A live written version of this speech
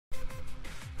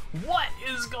What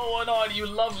is going on, you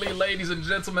lovely ladies and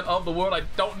gentlemen of the world? I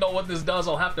don't know what this does.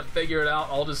 I'll have to figure it out.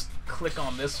 I'll just click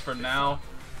on this for now.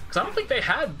 Because I don't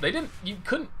think you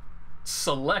couldn't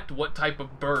select what type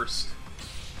of burst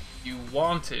you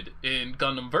wanted in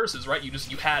Gundam Versus, right?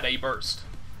 You had a burst,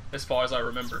 as far as I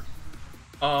remember.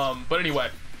 But anyway,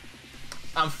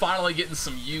 I'm finally getting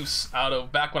some use out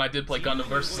of, back when I did play Gundam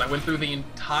Versus, I went through the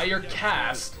entire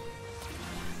cast.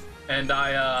 And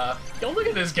yo, look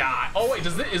at this guy. Oh wait,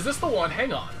 is this the one?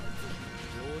 Hang on.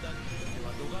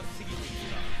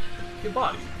 Good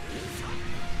body.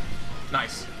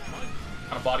 Nice.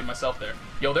 Kind of bodied myself there.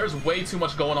 Yo, there's way too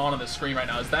much going on this screen right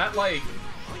now. Is that like...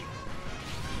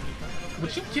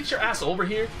 Would you get your ass over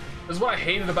here? This is what I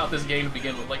hated about this game to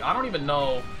begin with. Like, I don't even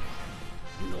know...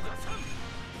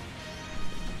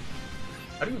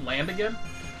 How do you land again?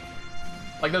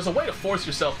 Like, there's a way to force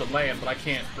yourself to land, but I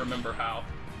can't remember how.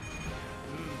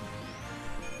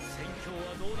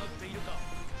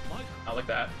 I like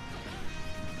that.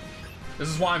 This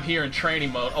is why I'm here in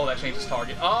training mode. Oh, that changes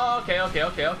target. Oh, okay.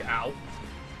 Ow.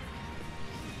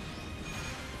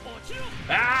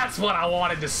 That's what I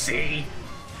wanted to see.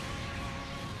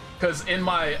 Because in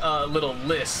my little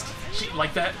list,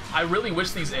 like that, I really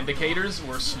wish these indicators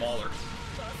were smaller.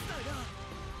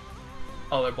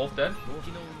 Oh, they're both dead?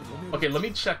 Okay, let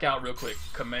me check out real quick.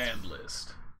 Command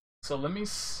list. So let me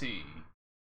see.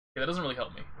 Okay, that doesn't really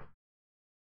help me.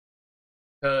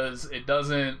 Because it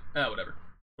doesn't... whatever.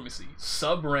 Let me see.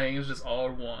 Sub-range is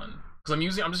R1.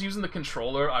 Because I'm just using the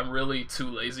controller. I'm really too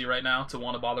lazy right now to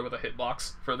want to bother with a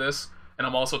hitbox for this. And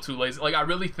I'm also too lazy. Like, I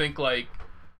really think, like,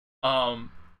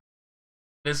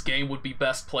 this game would be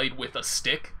best played with a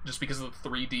stick, just because of the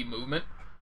 3D movement.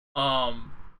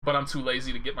 But I'm too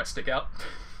lazy to get my stick out.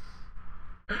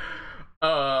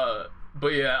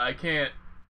 But yeah, I can't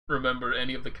remember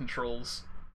any of the controls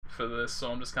for this,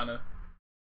 so I'm just kind of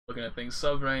looking at things.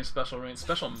 Sub-range, special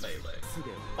melee.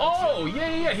 Oh,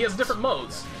 yeah, he has different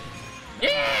modes.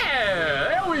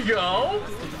 Yeah, there we go.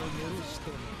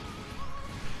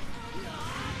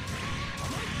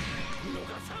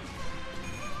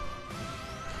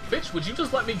 Bitch, would you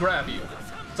just let me grab you?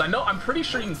 Because I'm pretty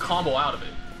sure you can combo out of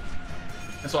it.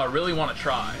 And so I really want to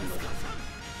try.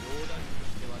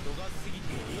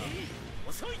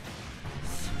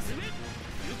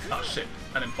 Oh shit,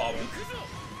 I didn't follow him.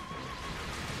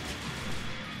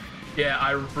 Yeah,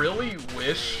 I really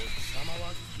wish...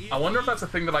 I wonder if that's a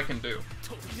thing that I can do.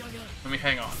 Let me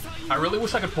hang on. I really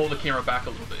wish I could pull the camera back a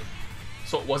little bit,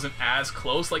 so it wasn't as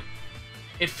close. Like,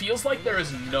 it feels like there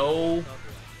is no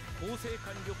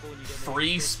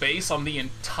free space on the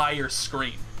entire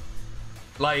screen.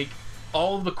 Like,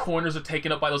 all of the corners are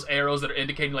taken up by those arrows that are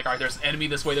indicating, like, alright, there's an enemy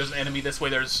this way, there's an enemy this way,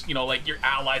 there's, you know, like, your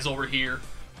allies over here.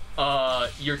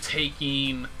 You're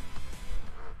taking...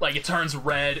 Like, it turns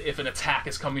red if an attack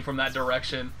is coming from that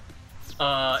direction.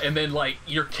 And then, like,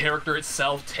 your character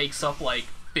itself takes up, like,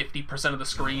 50% of the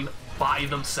screen by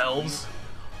themselves.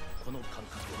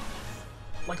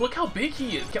 Like, look how big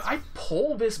he is. Can I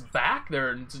pull this back?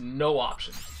 There's no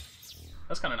option.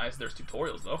 That's kind of nice. There's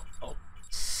tutorials, though. Oh,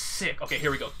 sick. Okay, here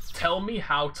we go. Tell me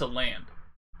how to land.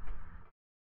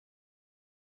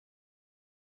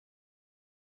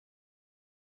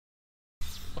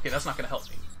 Okay, that's not going to help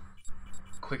me.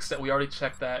 Quick step, we already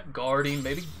checked that. Guarding,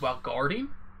 maybe about guarding?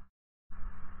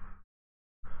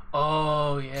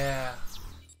 Oh, yeah.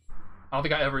 I don't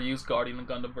think I ever used guarding in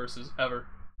Gundam Versus, ever.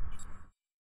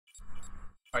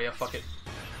 Oh yeah, fuck it.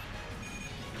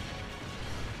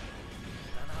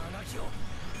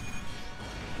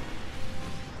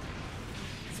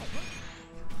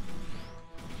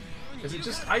 Is it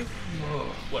just,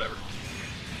 whatever.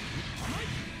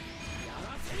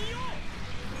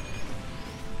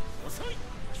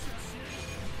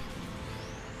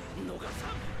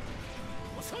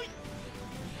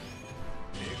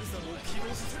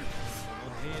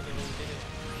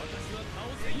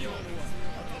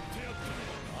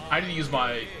 I need to use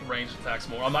my ranged attacks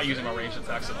more. I'm not using my ranged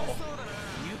attacks at all.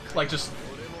 Like, just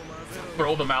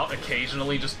throw them out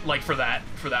occasionally, just like for that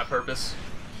purpose.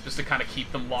 Just to kind of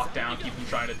keep them locked down, keep them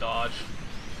trying to dodge,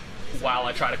 while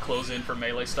I try to close in for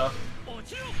melee stuff.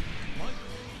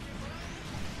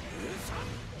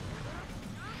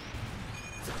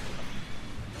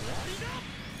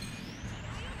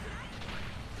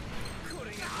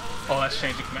 Oh, that's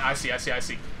changing command. I see.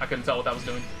 I couldn't tell what that was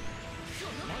doing.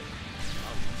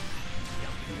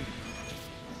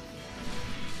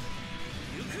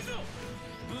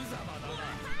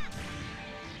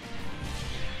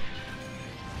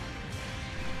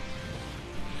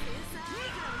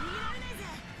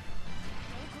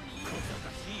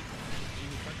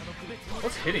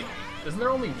 What's hitting? Isn't there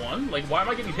only one? Like, why am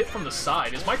I getting hit from the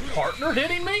side? Is my partner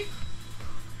hitting me?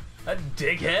 That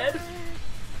dighead?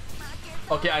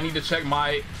 Okay, I need to check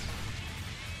my...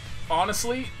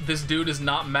 Honestly, this dude is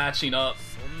not matching up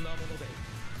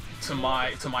to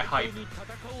my hype.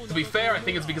 To be fair, I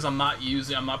think it's because I'm not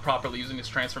properly using his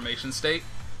transformation state.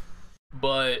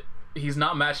 But he's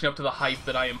not matching up to the hype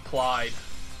that I implied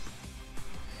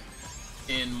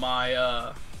in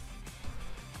my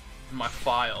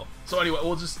file. So anyway,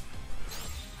 we'll just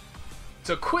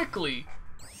to quickly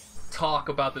talk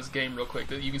about this game real quick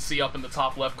that you can see up in the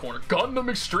top left corner. Gundam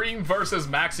Extreme versus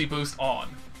Maxiboost on.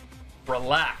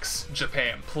 Relax,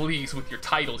 Japan, please, with your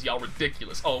titles, y'all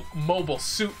ridiculous. Oh, Mobile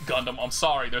Suit Gundam, I'm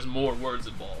sorry, there's more words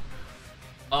involved.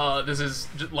 This is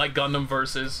like Gundam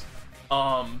versus.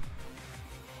 I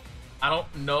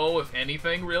don't know if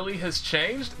anything really has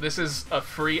changed. This is a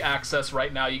free access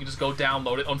right now. You can just go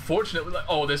download it. Unfortunately, like,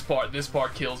 oh, this part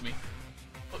kills me.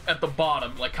 At the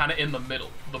bottom, like kind of in the middle,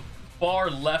 the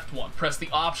far left one, press the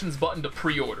options button to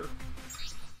pre-order.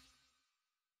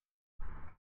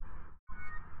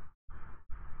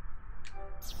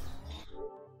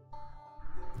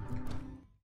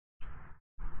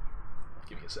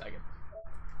 Give me a second.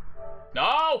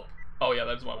 No! Oh yeah,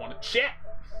 that's what I wanted. Shit!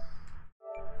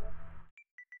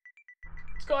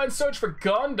 Let's go ahead and search for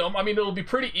Gundam. I mean, it'll be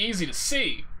pretty easy to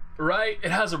see, right?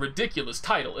 It has a ridiculous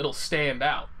title. It'll stand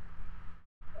out.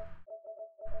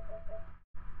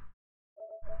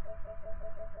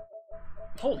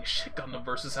 Holy shit, Gundam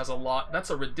Versus has a lot.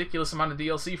 That's a ridiculous amount of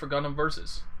DLC for Gundam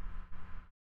Versus.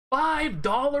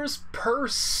 $5 per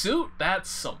suit? That's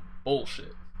some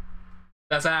bullshit.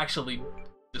 That's actually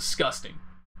disgusting.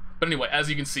 But anyway, as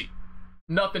you can see,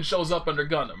 nothing shows up under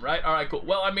Gundam, right? Alright, cool.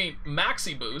 Well, I mean,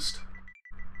 Maxiboost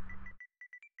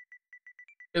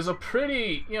is a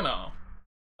pretty, you know...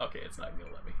 Okay, it's not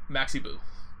gonna let me. Maxiboo.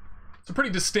 It's a pretty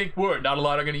distinct word. Not a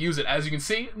lot are gonna use it. As you can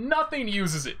see, nothing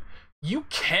uses it. You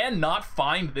cannot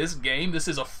find this game. This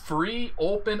is a free,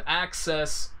 open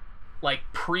access, like,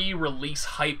 pre-release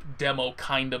hype demo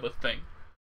kind of a thing.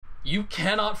 You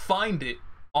cannot find it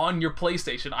on your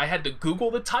PlayStation. I had to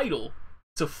Google the title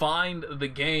to find the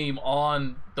game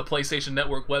on the PlayStation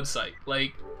Network website.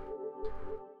 Like,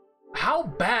 how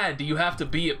bad do you have to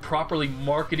be at properly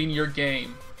marketing your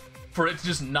game for it to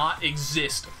just not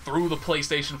exist through the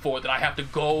PlayStation 4 that I have to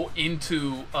go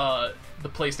into the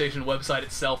PlayStation website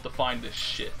itself to find this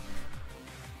shit?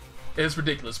 It's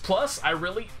ridiculous. Plus, I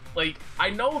really, like, I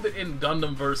know that in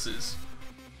Gundam Versus,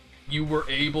 you were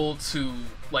able to,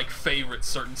 like, favorite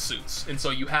certain suits. And so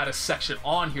you had a section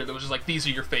on here that was just like, these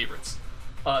are your favorites.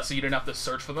 So you didn't have to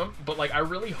search for them. But, like, I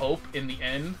really hope in the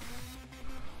end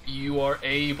you are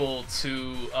able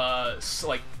to,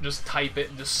 like, just type it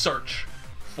and just search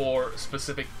for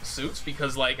specific suits.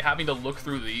 Because, like, having to look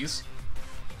through these...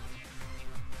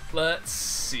 Let's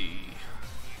see.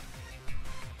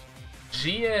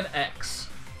 GNX.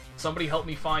 Somebody help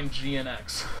me find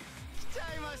GNX.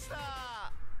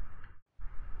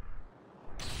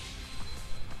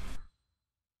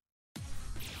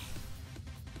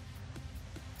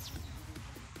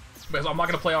 Because I'm not going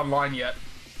to play online yet.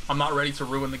 I'm not ready to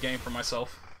ruin the game for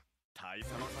myself.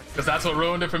 Because that's what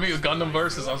ruined it for me, was Gundam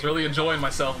Versus. I was really enjoying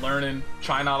myself, learning,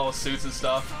 trying out all the suits and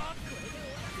stuff.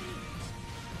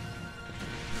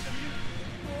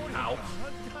 Ow.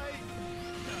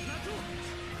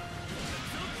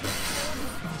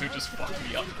 Dude just fucked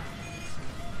me up.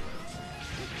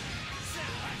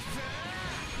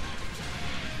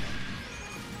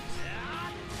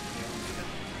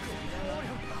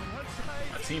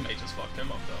 My teammate just fucked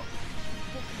him up though.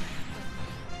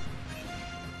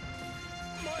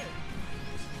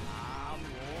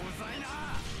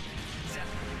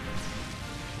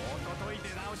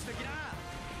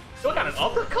 Still got an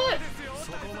uppercut?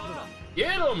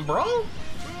 Get him, bro!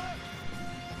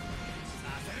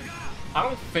 I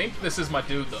don't think this is my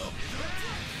dude, though.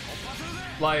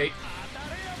 Like,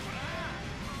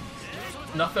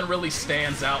 nothing really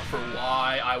stands out for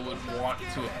why I would want to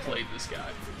have played this guy.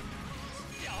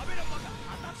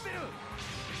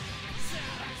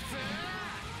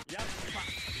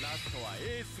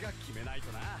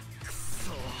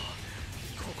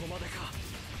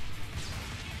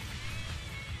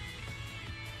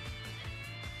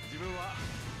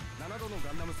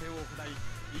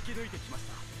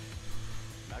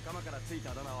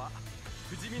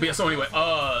 But yeah, so anyway,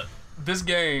 this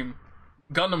game,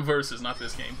 Gundam Versus, not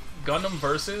this game. Gundam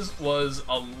Versus was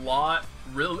a lot,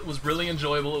 it was really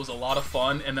enjoyable, it was a lot of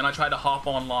fun, and then I tried to hop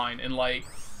online, and like,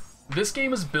 this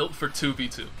game is built for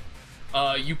 2v2.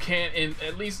 You can't,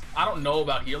 at least, I don't know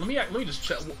about here, let me just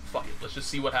check, fuck it, let's just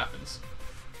see what happens.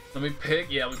 Let me pick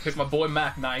my boy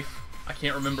Mac Knife. I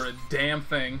can't remember a damn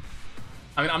thing.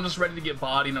 I mean, I'm just ready to get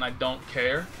bodied and I don't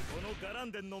care.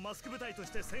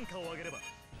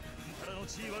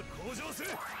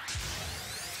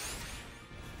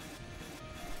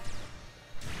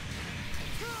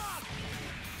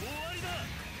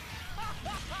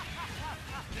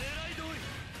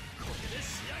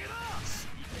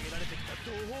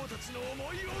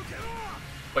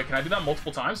 Wait, can I do that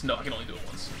multiple times? No, I can only do it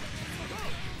once.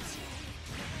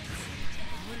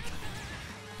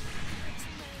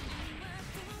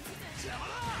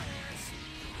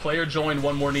 Player joined,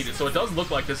 one more needed. So it does look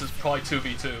like this is probably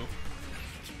 2v2.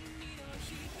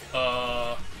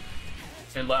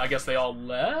 And I guess they all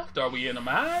left? Are we in a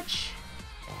match?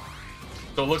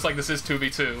 So it looks like this is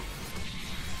 2v2.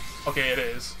 Okay, it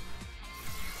is.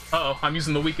 Uh-oh, I'm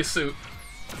using the weakest suit.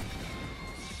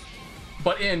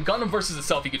 But in Gundam vs.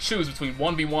 itself, you could choose between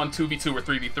 1v1, 2v2, or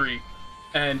 3v3.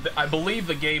 And I believe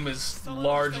the game is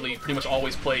largely, pretty much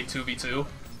always played 2v2.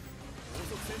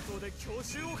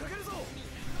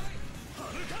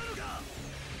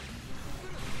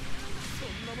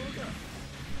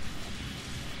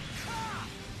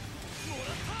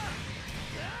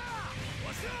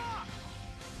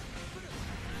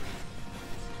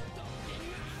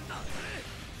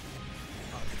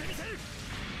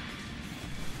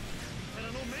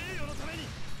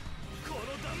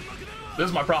 This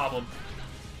is my problem.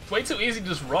 It's way too easy to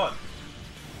just run.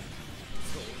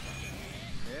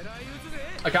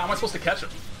 Like, how am I supposed to catch him?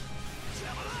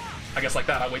 I guess like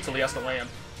that. I wait till he has to land.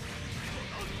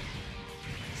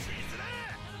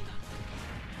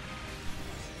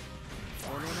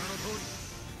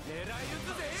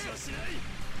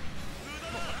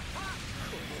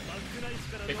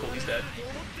 Okay, cool. He's dead.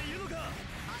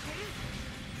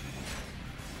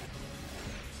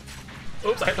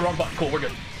 Oops, I hit the wrong button. Cool, we're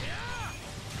good.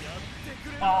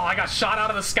 Oh, I got shot out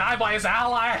of the sky by his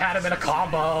ally. I had him in a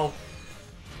combo.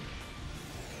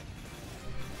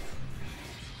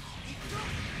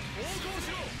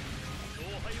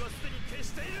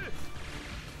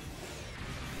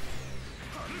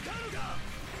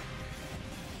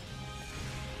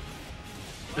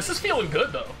 This is feeling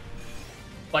good, though.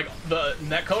 Like, the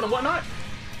netcode and whatnot.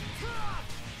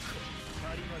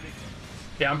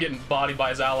 Yeah, I'm getting bodied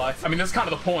by his ally. I mean, that's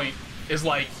kind of the point, is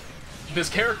like, this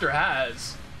character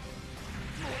has...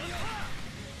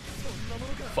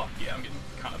 Fuck, yeah, I'm getting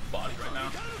kind of bodied right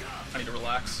now. I need to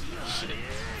relax. Shit.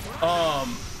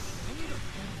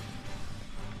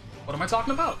 What am I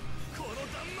talking about?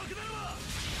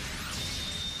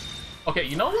 Okay,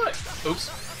 you know what? Oops.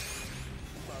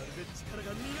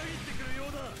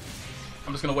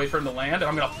 I'm just gonna wait for him to land, and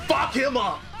I'm gonna fuck him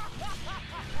up!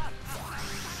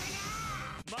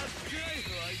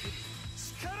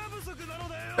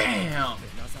 Bam!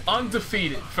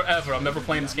 Undefeated forever. I'm never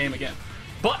playing this game again.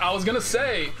 But I was gonna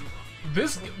say,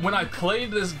 when I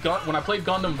played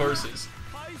Gundam Versus,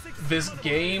 this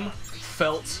game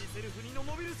felt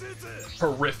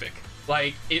horrific.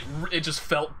 Like it just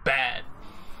felt bad.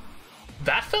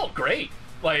 That felt great.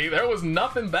 Like, there was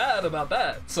nothing bad about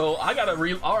that. So I gotta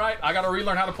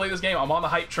relearn how to play this game. I'm on the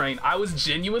hype train. I was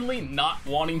genuinely not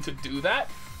wanting to do that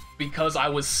because I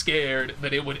was scared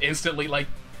that it would instantly, like,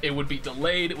 it would be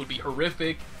delayed, it would be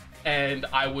horrific, and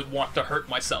I would want to hurt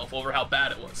myself over how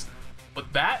bad it was.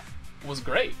 But that was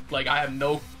great. Like, I have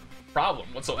no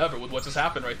problem whatsoever with what just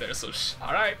happened right there. So,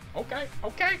 alright, okay.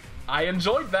 I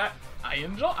enjoyed that.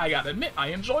 I gotta admit, I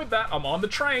enjoyed that. I'm on the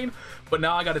train, but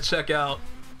now I gotta check out,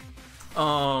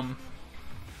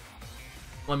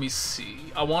 let me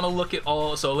see. I want to look at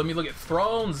so let me look at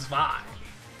Throne Zwei.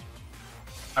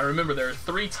 I remember there are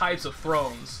 3 types of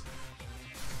thrones,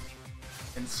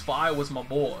 and Zwei was my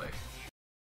boy.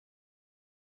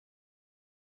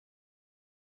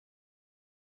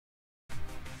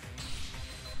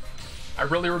 I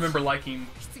really remember liking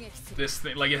this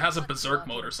thing. Like, it has a berserk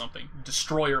mode or something.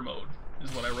 Destroyer mode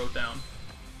is what I wrote down.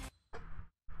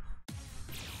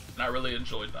 And I really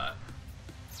enjoyed that.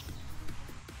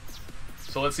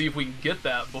 So let's see if we can get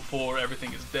that before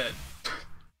everything is dead.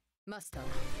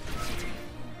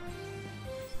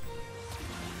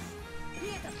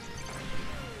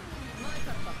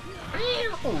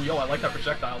 Oh, yo, I like that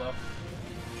projectile though.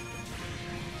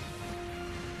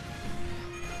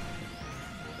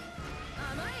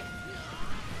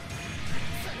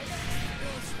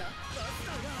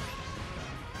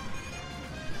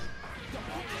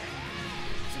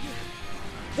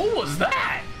 What was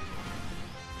that?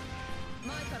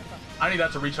 I need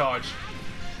that to recharge.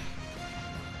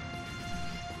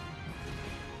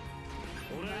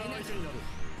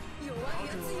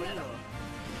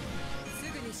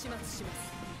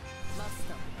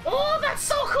 Oh, that's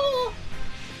so cool!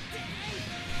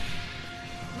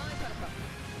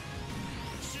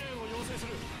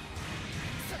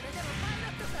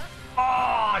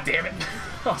 God damn it!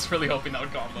 I was really hoping that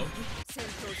would combo.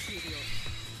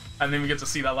 I didn't even get to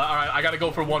see that. All right, I gotta go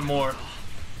for one more.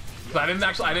 But I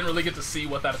didn't really get to see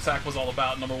what that attack was all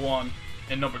about. Number one,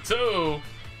 and number two,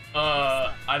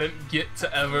 I didn't get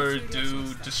to ever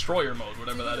do destroyer mode,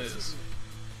 whatever that is.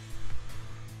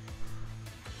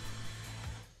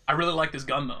 I really like this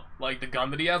gun though. Like the gun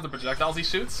that he has, the projectiles he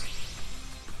shoots.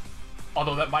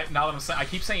 Although that might, now that I'm saying, I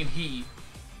keep saying he.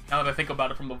 Now that I think about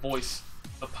it from the voice,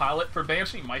 the pilot for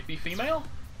Banshee might be female.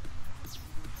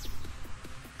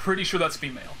 Pretty sure that's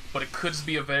female, but it could just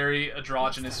be a very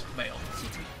androgynous male.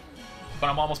 But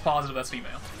I'm almost positive that's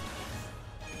female.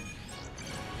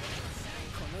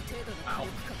 Ow.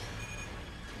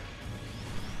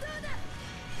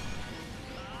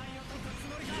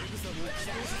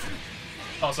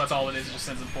 Oh, so that's all it is, it just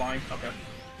sends him flying? Okay.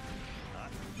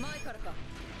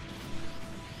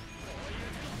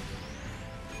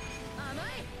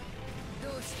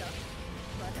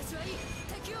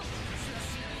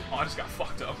 Oh, I just got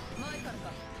fucked up.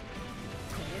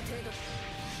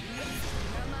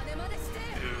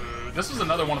 Dude, this was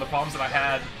another one of the problems that I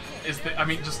had, is that, I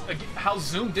mean, just how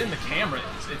zoomed in the camera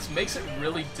is. It makes it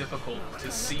really difficult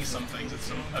to see some things at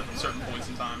certain points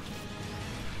in time.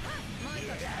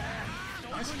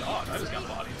 Nice dodge, I just got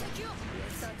bodied.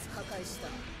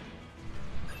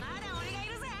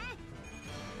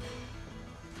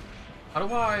 How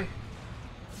do I...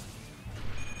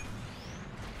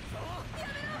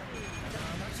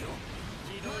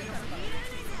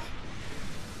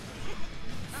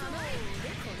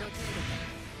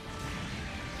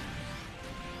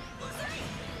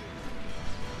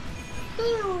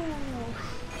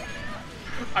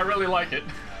 I really like it.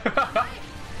 But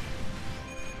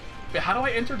how do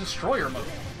I enter destroyer mode?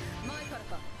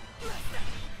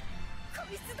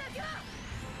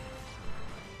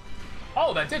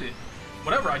 Oh, that did it.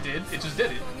 Whatever I did, it just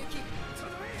did it.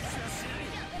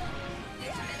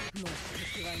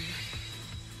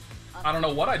 I don't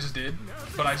know what I just did,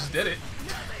 but I just did it.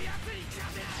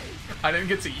 I didn't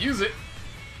get to use it,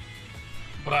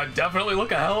 but I definitely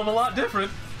look a hell of a lot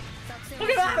different. Look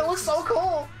at that, it looks so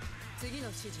cool.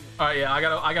 Alright, yeah,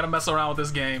 I gotta mess around with this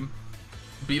game.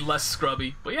 Be less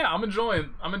scrubby. But yeah, I'm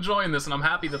enjoying this, and I'm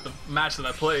happy that the match that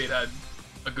I played had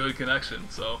a good connection,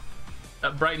 so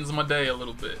that brightens my day a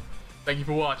little bit. Thank you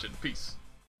for watching. Peace.